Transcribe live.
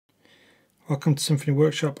Welcome to Symfony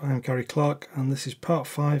Workshop. I'm Gary Clarke and this is part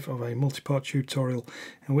 5 of a multi-part tutorial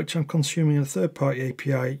in which I'm consuming a third-party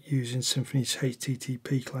API using Symfony's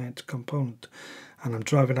HttpClient component, and I'm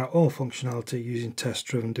driving out all functionality using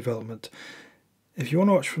test-driven development. If you want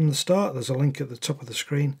to watch from the start, there's a link at the top of the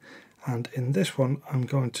screen, and in this one I'm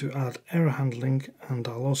going to add error handling, and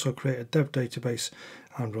I'll also create a dev database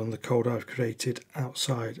and run the code I've created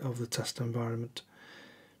outside of the test environment.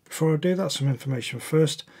 Before I do that, some information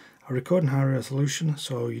first. I record in high resolution,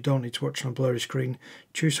 so you don't need to watch on a blurry screen.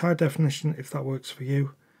 Choose high definition if that works for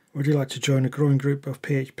you. Would you like to join a growing group of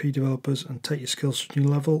PHP developers and take your skills to a new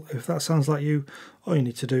level? If that sounds like you, all you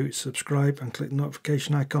need to do is subscribe and click the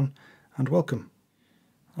notification icon, and welcome.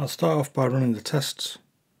 I'll start off by running the tests.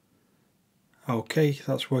 Okay,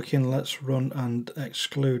 that's working. Let's run and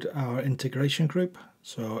exclude our integration group.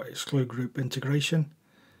 So exclude group integration.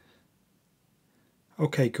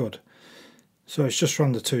 Okay, good. So it's just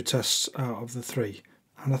run the 2 tests out of the 3,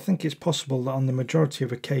 and I think it's possible that on the majority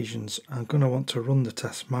of occasions I'm going to want to run the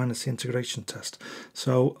test minus the integration test.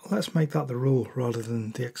 So let's make that the rule rather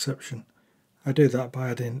than the exception. I do that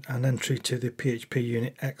by adding an entry to the PHP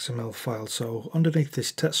unit XML file. So underneath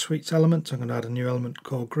this test suites element, I'm going to add a new element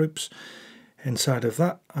called groups. Inside of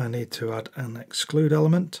that I need to add an exclude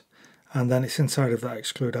element, and then it's inside of that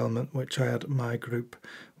exclude element which I add my group,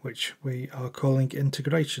 which we are calling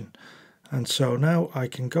integration. And so now I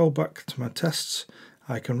can go back to my tests,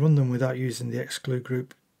 I can run them without using the exclude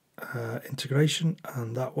group integration,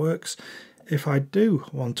 and that works. If I do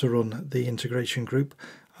want to run the integration group,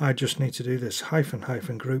 I just need to do this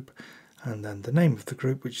 -- group and then the name of the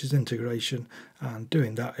group, which is integration, and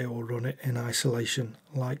doing that it will run it in isolation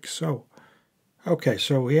like so. Okay,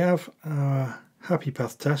 so we have our happy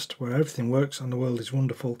path test where everything works and the world is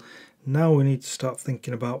wonderful. Now we need to start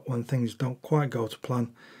thinking about when things don't quite go to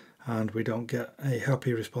plan and we don't get a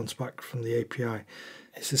happy response back from the API.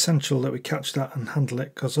 It's essential that we catch that and handle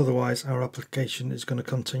it, because otherwise our application is going to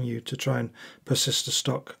continue to try and persist a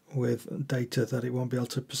stock with data that it won't be able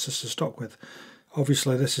to persist a stock with.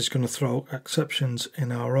 Obviously this is going to throw exceptions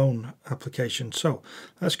in our own application, so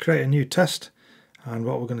let's create a new test, and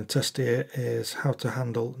what we're going to test here is how to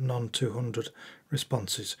handle non-200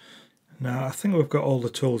 responses. Now I think we've got all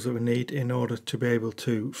the tools that we need in order to be able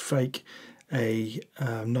to fake a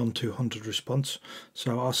non-200 response.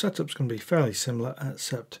 So our setup's going to be fairly similar,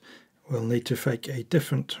 except we'll need to fake a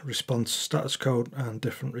different response status code and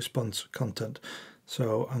different response content.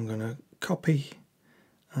 So I'm going to copy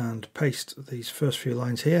and paste these first few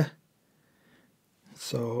lines here.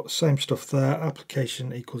 So same stuff there,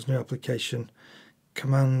 application equals new application,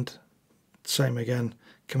 command same again,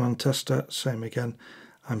 command tester same again.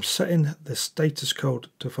 I'm setting the status code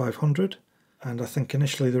to 500. And I think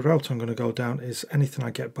initially the route I'm going to go down is anything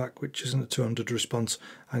I get back which isn't a 200 response,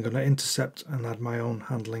 I'm going to intercept and add my own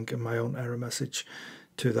handling and my own error message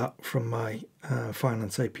to that from my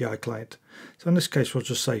Finance API client. So in this case we'll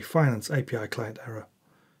just say Finance API client error.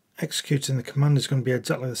 Executing the command is going to be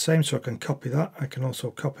exactly the same, so I can copy that. I can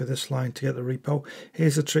also copy this line to get the repo.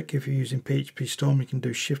 Here's a trick: if you're using PHP Storm, you can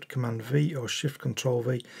do Shift Command V or Shift Control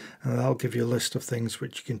V, and that'll give you a list of things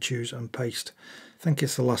which you can choose and paste. I think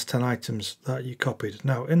it's the last 10 items that you copied.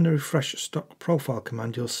 Now in the refresh stock profile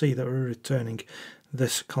command, you'll see that we're returning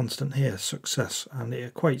this constant here, success, and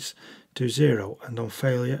it equates to 0, and on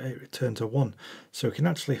failure it returns a 1. So we can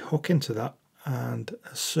actually hook into that and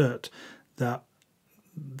assert that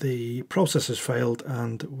the process has failed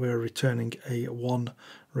and we're returning a 1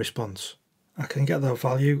 response. I can get that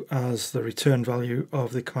value as the return value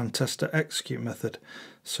of the command tester execute method,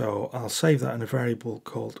 so I'll save that in a variable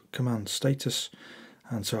called command status,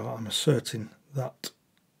 and so I'm asserting that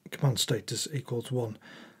command status equals 1.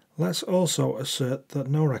 Let's also assert that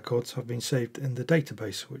no records have been saved in the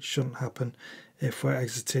database, which shouldn't happen if we're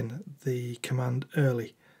exiting the command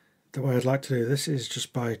early. The way I'd like to do this is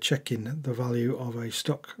just by checking the value of a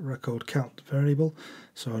stock record count variable.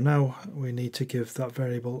 So now we need to give that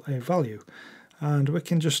variable a value, and we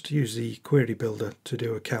can just use the query builder to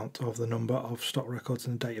do a count of the number of stock records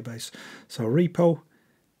in the database. So repo,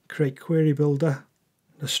 create query builder.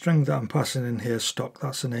 The string that I'm passing in here, stock,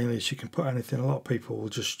 that's an alias. You can put anything. A lot of people will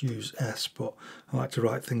just use S, but I like to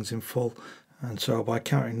write things in full. And so by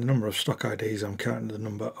counting the number of stock IDs, I'm counting the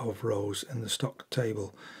number of rows in the stock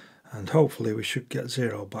table. And hopefully we should get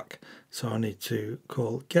 0 back. So I need to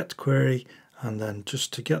call get query, and then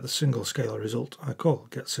just to get the single scalar result I call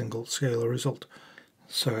get single scalar result.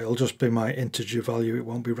 So it'll just be my integer value, it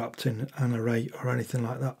won't be wrapped in an array or anything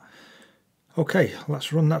like that. Okay,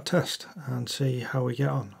 let's run that test and see how we get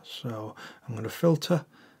on. So I'm going to filter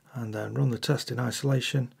and then run the test in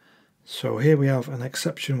isolation, So here we have an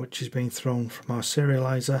exception which is being thrown from our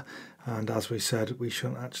serializer, and as we said, we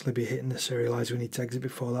shouldn't actually be hitting the serializer, we need to exit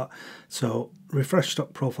before that. So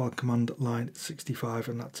refresh.profile command line 65,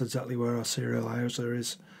 and that's exactly where our serializer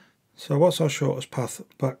is. So what's our shortest path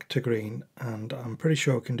back to green? And I'm pretty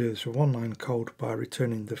sure we can do this with one line code by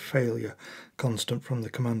returning the failure constant from the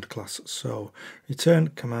command class. So return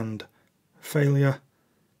command failure.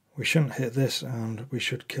 We shouldn't hit this, and we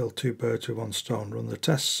should kill two birds with one stone. Run the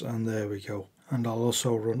tests, and there we go. And I'll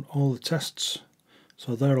also run all the tests,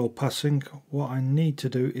 so they're all passing. What I need to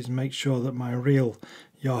do is make sure that my real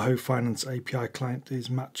Yahoo Finance API client is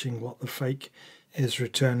matching what the fake is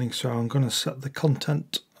returning. So I'm going to set the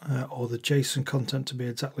content or the JSON content to be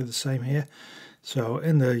exactly the same here. So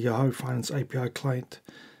in the Yahoo Finance API client,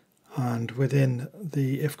 and within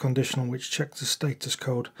the if conditional which checks the status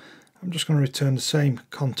code, I'm just going to return the same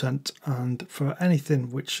content, and for anything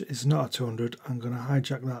which is not a 200, I'm going to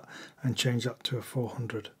hijack that and change that to a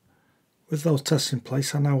 400. With those tests in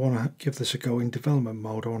place, I now want to give this a go in development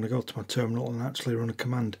mode. I want to go to my terminal and actually run a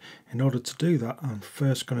command. In order to do that, I'm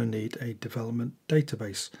first going to need a development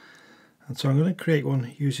database. And so I'm going to create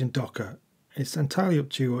one using Docker. It's entirely up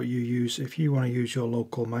to you what you use. If you want to use your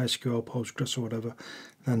local MySQL, Postgres or whatever,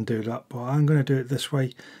 then do that. But I'm going to do it this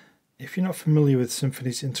way. If you're not familiar with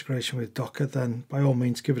Symfony's integration with Docker, then by all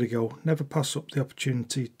means give it a go. Never pass up the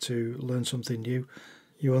opportunity to learn something new.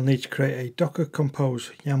 You will need to create a Docker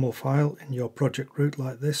Compose YAML file in your project root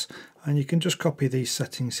like this, and you can just copy these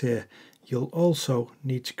settings here. You'll also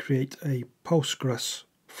need to create a Postgres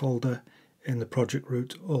folder in the project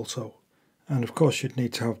root also. And of course you'd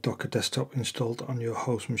need to have Docker Desktop installed on your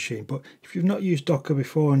host machine. But if you've not used Docker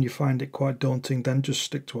before and you find it quite daunting, then just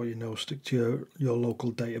stick to what you know. Stick to your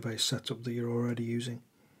local database setup that you're already using.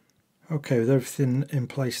 Okay, with everything in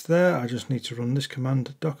place there, I just need to run this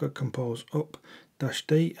command, docker compose up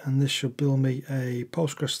 -d, and this should build me a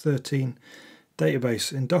Postgres 13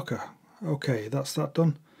 database in Docker. Okay, that's that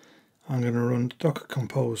done. I'm going to run docker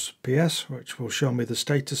compose ps, which will show me the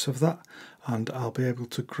status of that, and I'll be able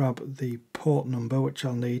to grab the port number which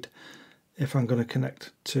I'll need if I'm going to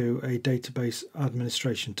connect to a database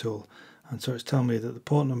administration tool. And so it's telling me that the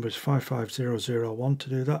port number is 55001 to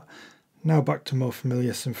do that. Now back to more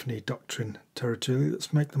familiar Symfony doctrine territory.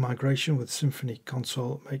 Let's make the migration with Symfony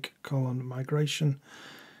console make :migration.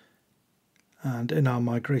 And in our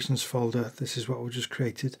migrations folder, this is what we just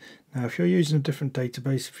created. Now if you're using a different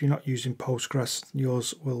database, if you're not using Postgres,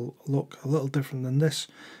 yours will look a little different than this,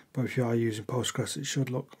 but if you are using Postgres, it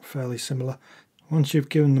should look fairly similar. Once you've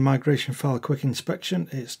given the migration file a quick inspection,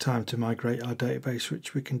 it's time to migrate our database,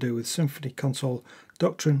 which we can do with Symfony console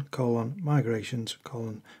doctrine :migrations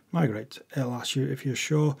 :migrate. It'll ask you if you're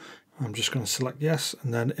sure. I'm just going to select yes,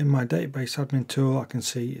 and then in my database admin tool I can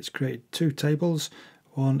see it's created two tables.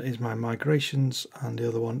 One is my migrations and the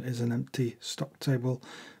other one is an empty stock table,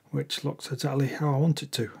 which looks exactly how I want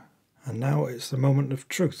it to. And now it's the moment of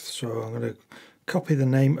truth, so I'm going to copy the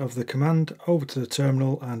name of the command over to the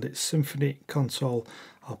terminal, and it's Symfony console.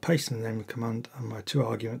 I'll paste in the name of the command, and my two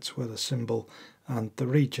arguments were the symbol and the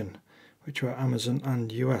region, which were Amazon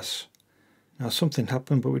and US. Now something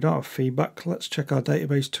happened, but we don't have feedback. Let's check our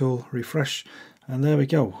database tool, refresh, and there we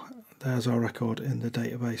go. There's our record in the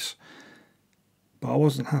database. But I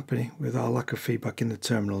wasn't happy with our lack of feedback in the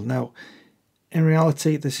terminal. Now, in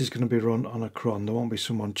reality, this is going to be run on a cron. There won't be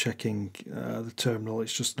someone checking the terminal.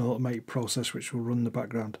 It's just an automated process which will run in the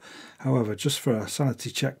background. However, just for a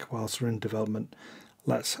sanity check whilst we're in development,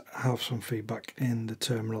 let's have some feedback in the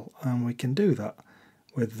terminal, and we can do that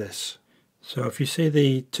with this. So if you see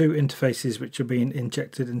the two interfaces which are being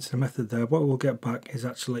injected into the method there, what we'll get back is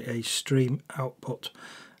actually a stream output.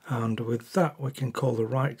 And with that we can call the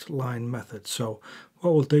write line method. So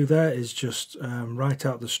what we'll do there is just write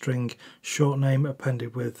out the string short name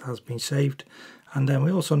appended with has been saved, and then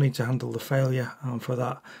we also need to handle the failure, and for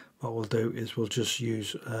that what we'll do is we'll just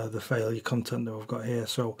use the failure content that we've got here.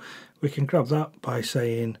 So we can grab that by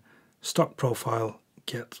saying stock profile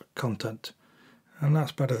get content, and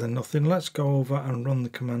that's better than nothing. Let's go over and run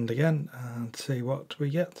the command again and see what we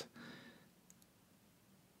get.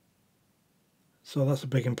 So that's a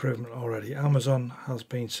big improvement already. Amazon has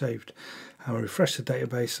been saved. And we refresh the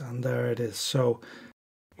database and there it is. So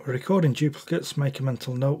we're recording duplicates. Make a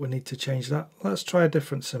mental note, we need to change that. Let's try a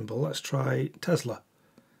different symbol. Let's try Tesla.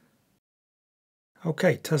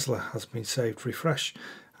 Okay, Tesla has been saved. Refresh,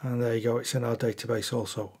 and there you go, it's in our database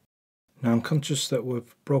also. Now I'm conscious that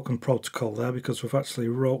we've broken protocol there because we've actually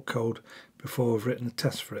wrote code before we've written a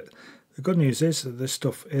test for it. The good news is that this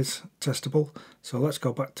stuff is testable, so let's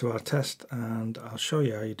go back to our test and I'll show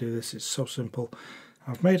you how you do this. It's so simple.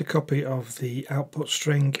 I've made a copy of the output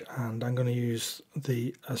string and I'm going to use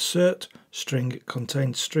the assert string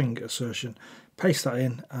contains string assertion, paste that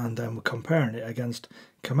in, and then we're comparing it against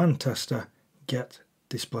command tester get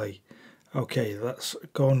display. Okay, let's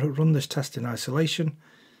go and run this test in isolation.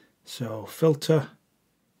 So filter,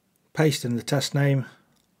 paste in the test name,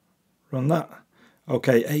 run that.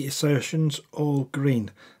 Okay, 8 assertions, all green.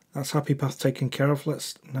 That's happy path taken care of.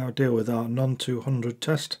 Let's now deal with our non-200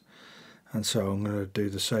 test. And so I'm going to do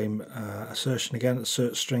the same assertion again,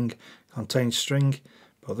 assert string contains string,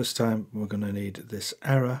 but this time we're going to need this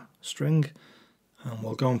error string, and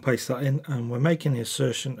we'll go and paste that in, and we're making the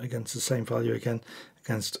assertion against the same value again,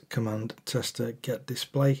 against command tester get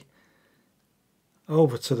display.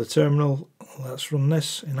 Over to the terminal, let's run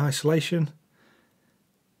this in isolation,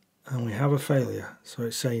 and we have a failure. So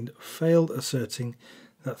it's saying failed asserting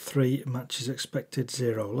that 3 matches expected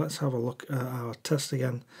 0. Let's have a look at our test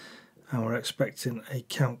again. And we're expecting a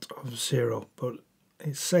count of 0, but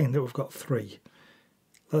it's saying that we've got 3.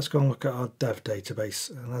 Let's go and look at our dev database,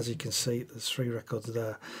 and as you can see there's 3 records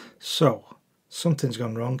there. So something's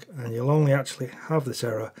gone wrong, and you'll only actually have this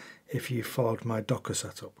error if you followed my Docker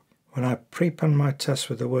setup. When I prepend my test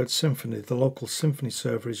with the word Symfony, the local Symfony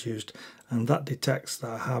server is used, and that detects that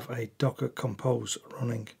I have a Docker Compose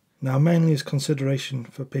running. Now, mainly as consideration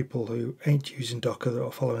for people who ain't using Docker that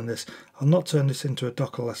are following this, I'll not turn this into a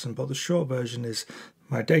Docker lesson, but the short version is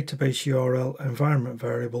my database URL environment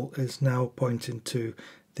variable is now pointing to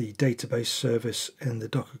the database service in the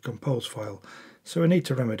Docker Compose file. So we need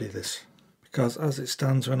to remedy this, because as it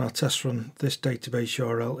stands when our tests run, this database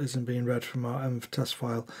URL isn't being read from our env test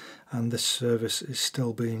file, and this service is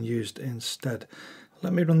still being used instead.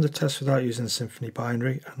 Let me run the test without using Symfony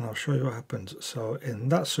binary and I'll show you what happens. So in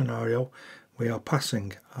that scenario we are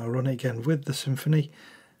passing. I'll run it again with the Symfony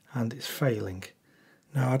and it's failing.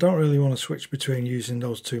 Now I don't really want to switch between using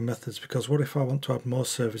those two methods, because what if I want to add more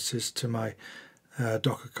services to my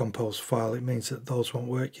Docker Compose file? It means that those won't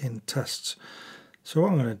work in tests. So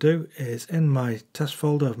what I'm going to do is in my test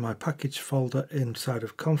folder, my package folder inside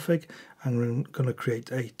of config, I'm going to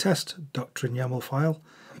create a test doctrine YAML file.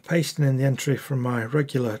 I'm pasting in the entry from my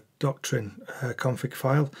regular doctrine config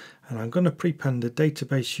file, and I'm going to prepend the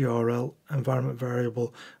database URL environment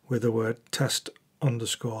variable with the word test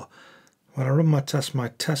underscore. When I run my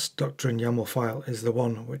test doctrine YAML file is the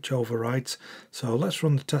one which overrides. So let's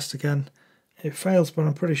run the test again. It fails, but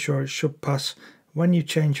I'm pretty sure it should pass. When you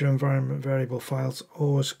change your environment variable files,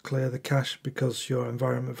 always clear the cache, because your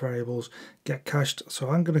environment variables get cached. So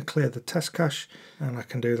I'm going to clear the test cache, and I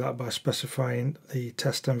can do that by specifying the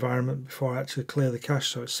test environment before I actually clear the cache.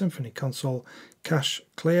 So it's Symfony console cache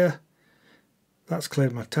clear. That's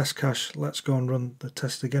cleared my test cache. Let's go and run the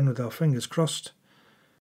test again with our fingers crossed.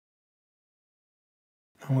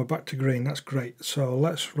 And we're back to green. That's great. So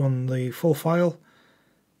let's run the full file.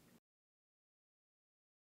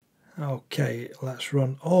 Okay, let's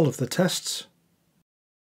run all of the tests,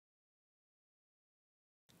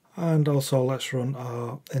 and also let's run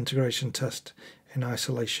our integration test in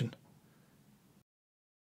isolation.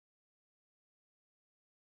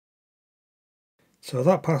 So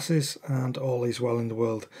that passes and all is well in the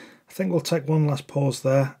world. I think we'll take one last pause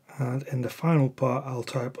there, and in the final part I'll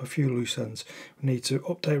tie up a few loose ends. We need to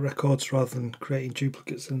update records rather than creating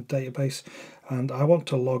duplicates in the database, and I want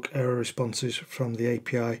to log error responses from the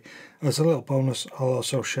API. As a little bonus, I'll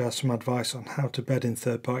also share some advice on how to bed in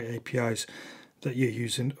third-party APIs that you're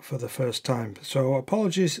using for the first time. So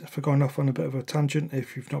apologies for going off on a bit of a tangent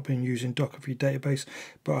if you've not been using Docker for your database,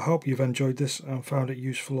 but I hope you've enjoyed this and found it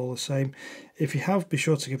useful all the same. If you have, be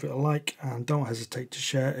sure to give it a like, and don't hesitate to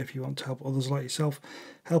share if you want to help others like yourself.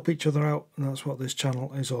 Help each other out, and that's what this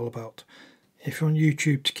channel is all about. If you want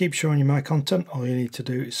YouTube to keep showing you my content, all you need to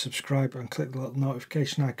do is subscribe and click the little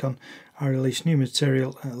notification icon. I release new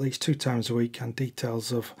material at least 2 times a week, and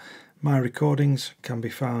details of my recordings can be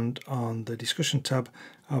found on the discussion tab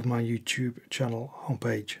of my YouTube channel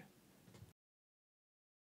homepage.